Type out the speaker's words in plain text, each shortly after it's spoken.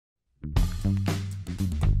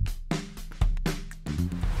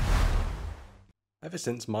Ever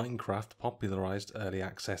since Minecraft popularised early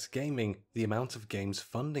access gaming, the amount of games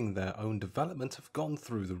funding their own development have gone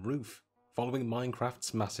through the roof. Following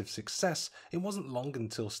Minecraft's massive success, it wasn't long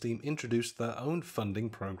until Steam introduced their own funding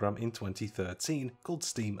program in 2013 called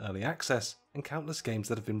Steam Early Access, and countless games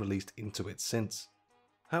that have been released into it since.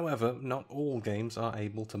 However, not all games are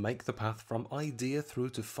able to make the path from idea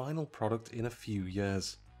through to final product in a few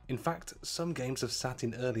years. In fact, some games have sat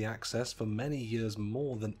in early access for many years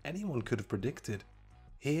more than anyone could have predicted.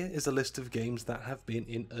 Here is a list of games that have been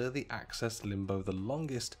in early access limbo the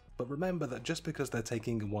longest, but remember that just because they're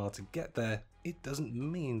taking a while to get there, it doesn't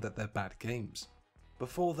mean that they're bad games.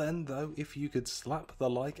 Before then though, if you could slap the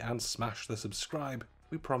like and smash the subscribe,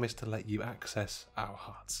 we promise to let you access our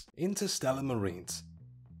hearts. Interstellar Marines.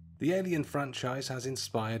 The Alien franchise has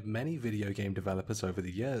inspired many video game developers over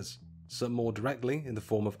the years, some more directly in the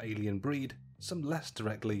form of Alien Breed, some less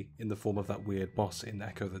directly in the form of that weird boss in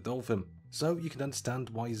Echo the Dolphin. So you can understand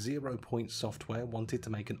why 0 Point Software wanted to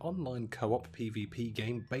make an online co-op PvP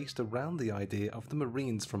game based around the idea of the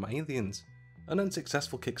Marines from Aliens. An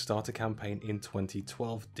unsuccessful Kickstarter campaign in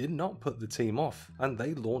 2012 did not put the team off, and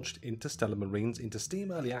they launched Interstellar Marines into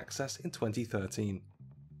Steam Early Access in 2013.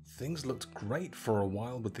 Things looked great for a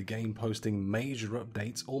while, with the game posting major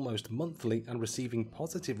updates almost monthly and receiving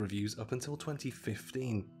positive reviews up until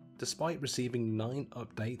 2015. Despite receiving 9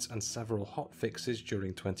 updates and several hotfixes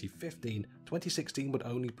during 2015, 2016 would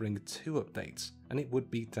only bring 2 updates, and it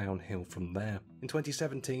would be downhill from there. In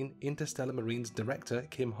 2017, Interstellar Marines director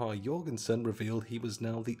Kim Jorgensen revealed he was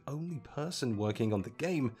now the only person working on the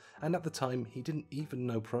game, and at the time he didn't even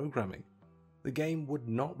know programming. The game would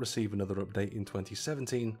not receive another update in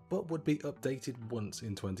 2017, but would be updated once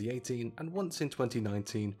in 2018 and once in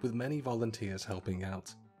 2019, with many volunteers helping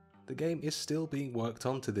out. The game is still being worked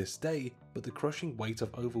on to this day, but the crushing weight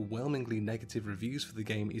of overwhelmingly negative reviews for the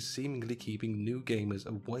game is seemingly keeping new gamers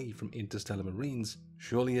away from Interstellar Marines,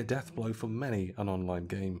 surely a death blow for many an online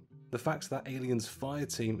game. The fact that Alien's Fire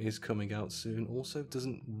Team is coming out soon also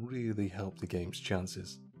doesn't really help the game's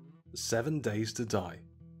chances. 7 Days to Die.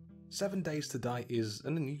 7 Days to Die is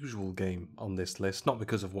an unusual game on this list, not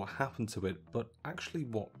because of what happened to it, but actually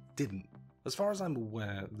what didn't. As far as I'm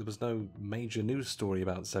aware, there was no major news story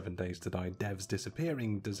about 7 Days to Die devs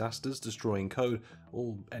disappearing, disasters, destroying code,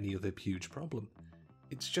 or any other huge problem.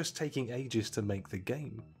 It's just taking ages to make the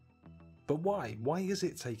game. But why? Why is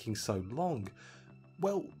it taking so long?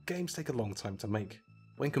 Well, games take a long time to make.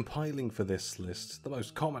 When compiling for this list, the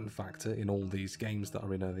most common factor in all these games that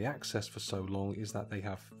are in early access for so long is that they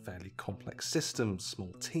have fairly complex systems,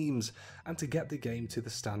 small teams, and to get the game to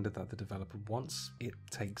the standard that the developer wants, it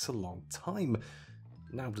takes a long time.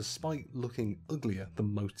 Now, despite looking uglier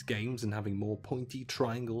than most games and having more pointy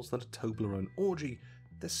triangles than a Toblerone orgy,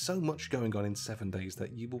 there's so much going on in 7 days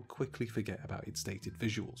that you will quickly forget about its dated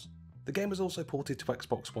visuals. The game was also ported to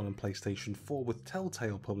Xbox One and PlayStation 4, with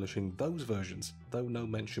Telltale publishing those versions, though no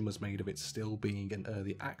mention was made of it still being an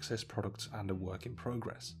early access product and a work in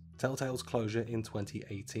progress. Telltale's closure in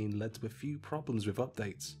 2018 led to a few problems with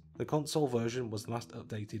updates. The console version was last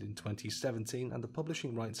updated in 2017 and the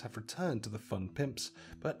publishing rights have returned to the fun pimps,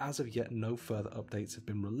 but as of yet no further updates have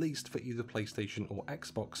been released for either PlayStation or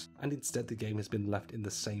Xbox, and instead the game has been left in the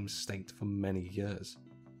same state for many years.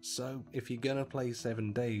 So if you're gonna play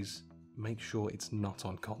 7 Days, make sure it's not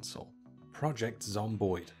on console. Project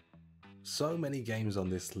Zomboid. So many games on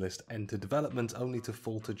this list enter development only to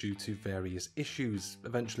falter due to various issues,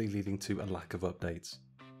 eventually leading to a lack of updates.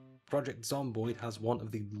 Project Zomboid has one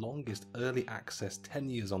of the longest early access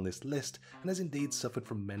tenures on this list and has indeed suffered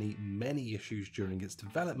from many issues during its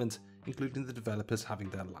development, including the developers having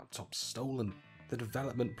their laptops stolen. The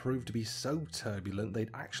development proved to be so turbulent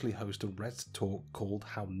they'd actually host a Reddit talk called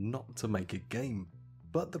How Not to Make a Game.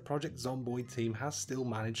 But the Project Zomboid team has still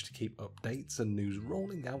managed to keep updates and news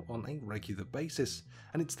rolling out on a regular basis,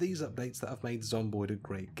 and it's these updates that have made Zomboid a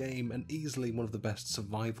great game and easily one of the best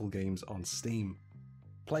survival games on Steam.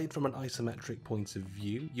 Played from an isometric point of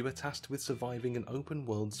view, you are tasked with surviving an open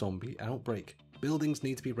world zombie outbreak. Buildings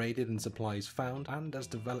need to be raided and supplies found, and as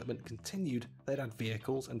development continued, they'd add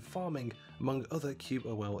vehicles and farming, among other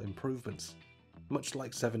QOL improvements. Much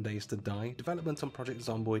like 7 Days to Die, development on Project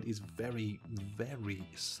Zomboid is very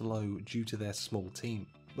slow due to their small team.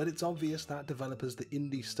 But it's obvious that developers the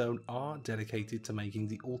Indie Stone are dedicated to making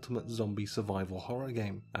the ultimate zombie survival horror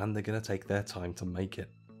game, and they're going to take their time to make it.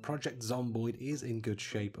 Project Zomboid is in good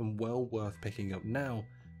shape and well worth picking up now,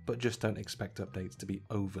 but just don't expect updates to be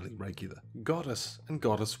overly regular. Godus and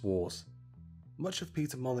Godus Wars. Much of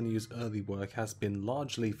Peter Molyneux's early work has been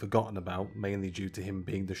largely forgotten about, mainly due to him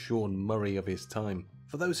being the Sean Murray of his time.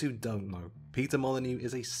 For those who don't know, Peter Molyneux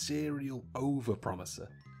is a serial overpromiser.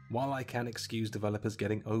 While I can excuse developers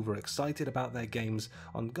getting overexcited about their games,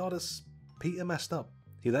 on Godus, Peter messed up.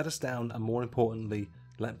 He let us down and, more importantly,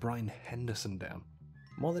 let Brian Henderson down.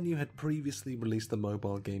 Molyneux had previously released the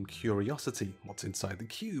mobile game Curiosity, What's Inside the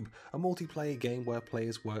Cube, a multiplayer game where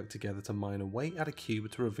players worked together to mine away at a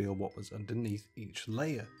cube to reveal what was underneath each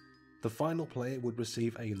layer. The final player would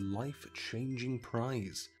receive a life-changing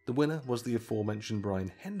prize. The winner was the aforementioned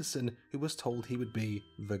Brian Henderson, who was told he would be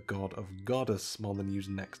the god of Godus, Molyneux's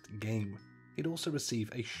next game. He'd also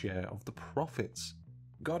receive a share of the profits.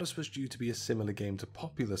 Godus was due to be a similar game to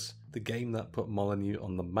Populous, the game that put Molyneux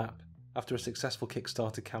on the map. After a successful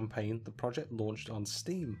Kickstarter campaign, the project launched on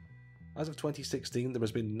Steam. As of 2016, there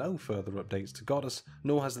has been no further updates to Godus,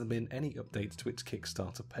 nor has there been any updates to its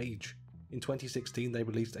Kickstarter page. In 2016, they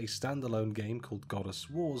released a standalone game called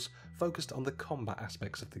Godus Wars, focused on the combat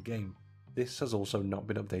aspects of the game. This has also not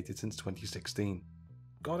been updated since 2016.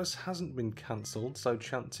 Godus hasn't been cancelled, so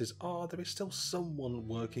chances are there is still someone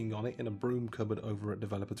working on it in a broom cupboard over at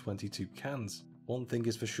developer 22 Cans. One thing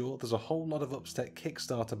is for sure, there's a whole lot of upset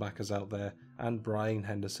Kickstarter backers out there, and Brian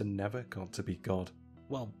Henderson never got to be God.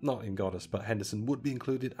 Well, not in Godus, but Henderson would be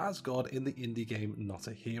included as God in the indie game Not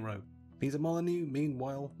a Hero. Peter Molyneux,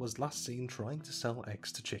 meanwhile, was last seen trying to sell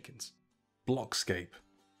eggs to chickens. Blockscape.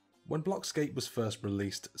 When Blockscape was first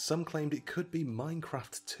released, some claimed it could be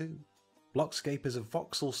Minecraft 2. Blockscape is a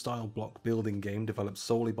voxel-style block building game developed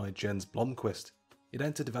solely by Jens Blomqvist. It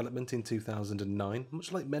entered development in 2009,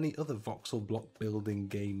 much like many other voxel block building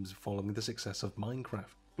games following the success of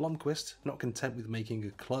Minecraft. Blomqvist, not content with making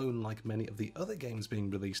a clone like many of the other games being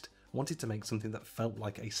released, wanted to make something that felt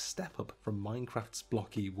like a step up from Minecraft's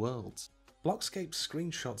blocky worlds. Blockscape's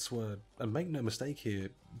screenshots were, and make no mistake here,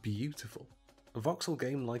 beautiful. A voxel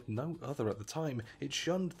game like no other at the time, it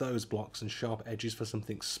shunned those blocks and sharp edges for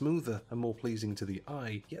something smoother and more pleasing to the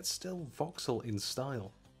eye, yet still voxel in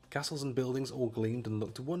style. Castles and buildings all gleamed and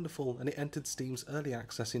looked wonderful, and it entered Steam's early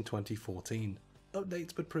access in 2014.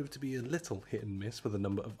 Updates would prove to be a little hit and miss with a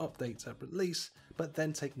number of updates at release, but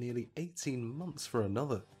then take nearly 18 months for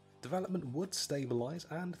another. Development would stabilise,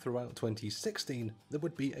 and throughout 2016 there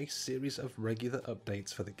would be a series of regular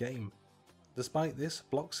updates for the game. Despite this,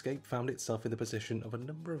 Blockscape found itself in the position of a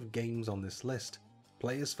number of games on this list.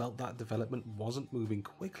 Players felt that development wasn't moving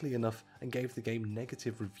quickly enough and gave the game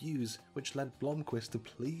negative reviews, which led Blomqvist to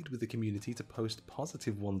plead with the community to post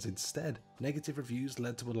positive ones instead. Negative reviews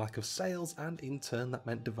led to a lack of sales, and in turn that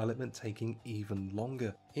meant development taking even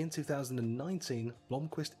longer. In 2019,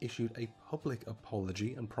 Blomqvist issued a public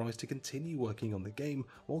apology and promised to continue working on the game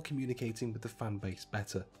while communicating with the fanbase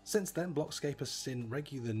better. Since then, Blockscape has seen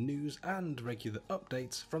regular news and regular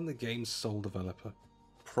updates from the game's sole developer.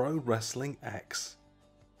 Pro Wrestling X.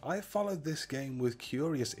 I have followed this game with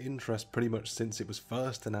curious interest pretty much since it was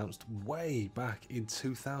first announced way back in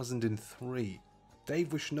 2003. Dave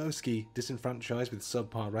Wisnowski, disenfranchised with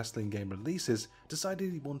subpar wrestling game releases,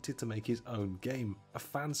 decided he wanted to make his own game, a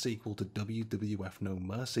fan sequel to WWF No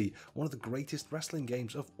Mercy, one of the greatest wrestling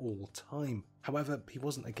games of all time. However, he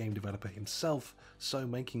wasn't a game developer himself, so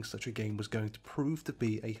making such a game was going to prove to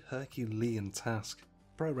be a Herculean task.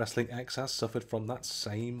 Pro Wrestling X has suffered from that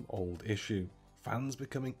same old issue. Fans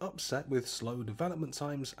becoming upset with slow development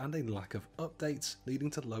times and a lack of updates, leading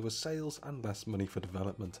to lower sales and less money for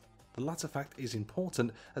development. The latter fact is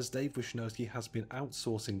important, as Dave Wisnowski has been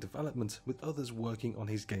outsourcing development, with others working on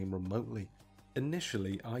his game remotely.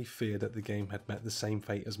 Initially, I feared that the game had met the same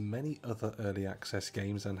fate as many other early access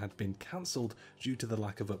games and had been cancelled due to the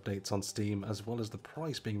lack of updates on Steam, as well as the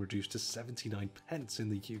price being reduced to 79p in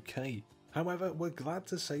the UK. However, we're glad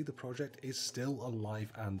to say the project is still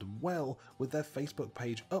alive and well, with their Facebook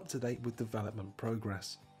page up to date with development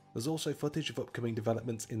progress. There's also footage of upcoming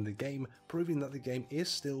developments in the game, proving that the game is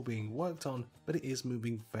still being worked on, but it is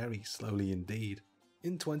moving very slowly indeed.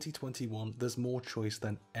 In 2021, there's more choice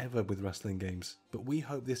than ever with wrestling games, but we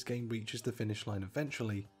hope this game reaches the finish line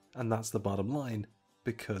eventually, and that's the bottom line,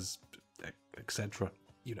 because etc.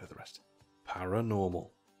 You know the rest.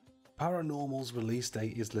 Paranormal. Paranormal's release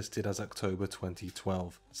date is listed as October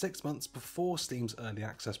 2012, 6 months before Steam's early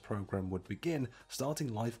access program would begin,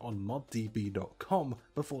 starting live on moddb.com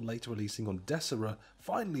before later releasing on Desera,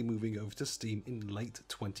 finally moving over to Steam in late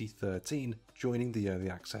 2013, joining the early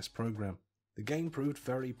access program. The game proved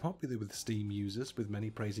very popular with Steam users, with many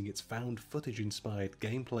praising its found footage-inspired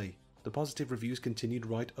gameplay. The positive reviews continued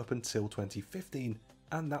right up until 2015,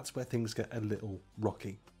 and that's where things get a little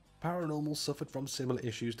rocky. Paranormal suffered from similar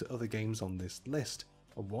issues to other games on this list.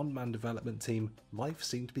 A one-man development team, life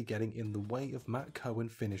seemed to be getting in the way of Matt Cohen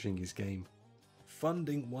finishing his game.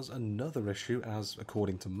 Funding was another issue as,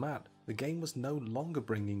 according to Matt, the game was no longer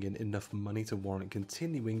bringing in enough money to warrant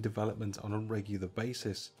continuing development on a regular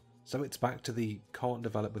basis. So it's back to the can't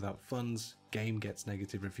develop without funds, game gets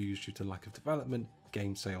negative reviews due to lack of development,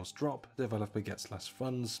 game sales drop, developer gets less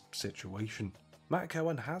funds situation. Matt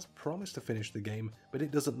Cohen has promised to finish the game, but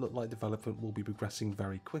it doesn't look like development will be progressing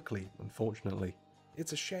very quickly, unfortunately.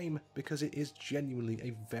 It's a shame because it is genuinely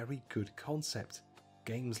a very good concept.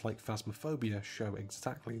 Games like Phasmophobia show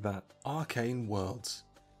exactly that. Arcane Worlds.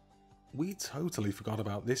 We totally forgot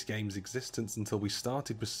about this game's existence until we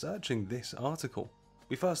started researching this article.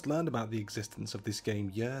 We first learned about the existence of this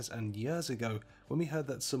game years and years ago when we heard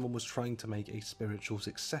that someone was trying to make a spiritual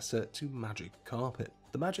successor to Magic Carpet.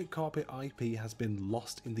 The Magic Carpet IP has been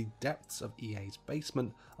lost in the depths of EA's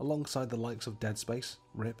basement alongside the likes of Dead Space,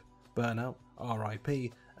 RIP, Burnout,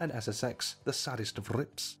 RIP, and SSX, the saddest of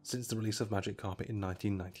rips, since the release of Magic Carpet in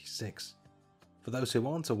 1996. For those who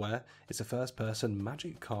aren't aware, it's a first-person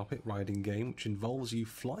Magic Carpet riding game which involves you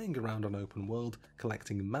flying around an open world,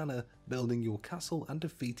 collecting mana, building your castle and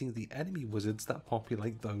defeating the enemy wizards that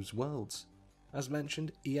populate those worlds. As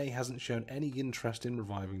mentioned, EA hasn't shown any interest in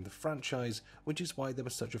reviving the franchise, which is why there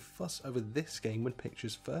was such a fuss over this game when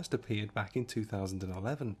pictures first appeared back in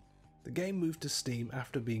 2011. The game moved to Steam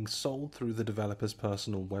after being sold through the developer's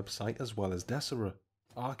personal website as well as Desera.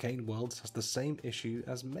 Arcane Worlds has the same issue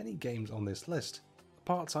as many games on this list. A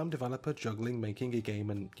part-time developer juggling making a game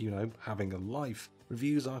and, having a life.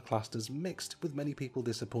 Reviews are classed as mixed, with many people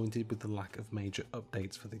disappointed with the lack of major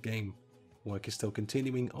updates for the game. Work is still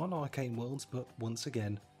continuing on Arcane Worlds, but once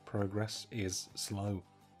again, progress is slow.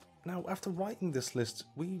 Now, after writing this list,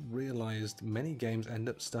 we realised many games end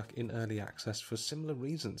up stuck in early access for similar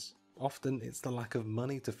reasons. Often it's the lack of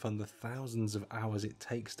money to fund the thousands of hours it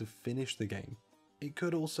takes to finish the game. It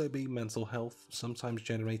could also be mental health, sometimes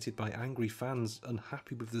generated by angry fans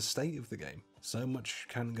unhappy with the state of the game. So much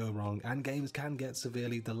can go wrong, and games can get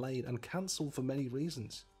severely delayed and cancelled for many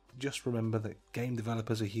reasons. Just remember that game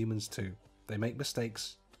developers are humans too. They make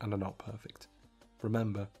mistakes and are not perfect.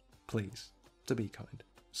 Remember, please, to be kind.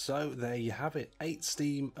 So there you have it, 8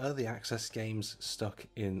 Steam Early Access games stuck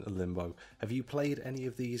in limbo. Have you played any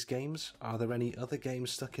of these games? Are there any other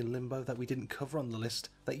games stuck in limbo that we didn't cover on the list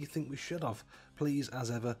that you think we should have? Please, as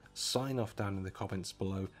ever, sign off down in the comments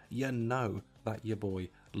below. You know that your boy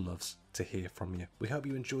loves to hear from you. We hope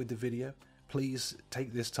you enjoyed the video. Please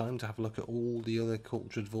take this time to have a look at all the other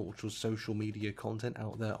cultured virtual social media content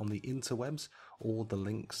out there on the interwebs. All the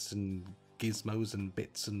links and gizmos and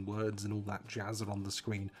bits and words and all that jazz are on the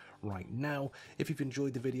screen right now. If you've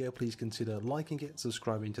enjoyed the video, please consider liking it,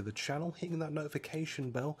 subscribing to the channel, hitting that notification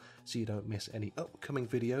bell so you don't miss any upcoming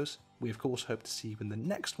videos. We of course hope to see you in the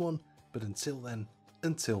next one, but until then,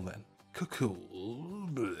 cool.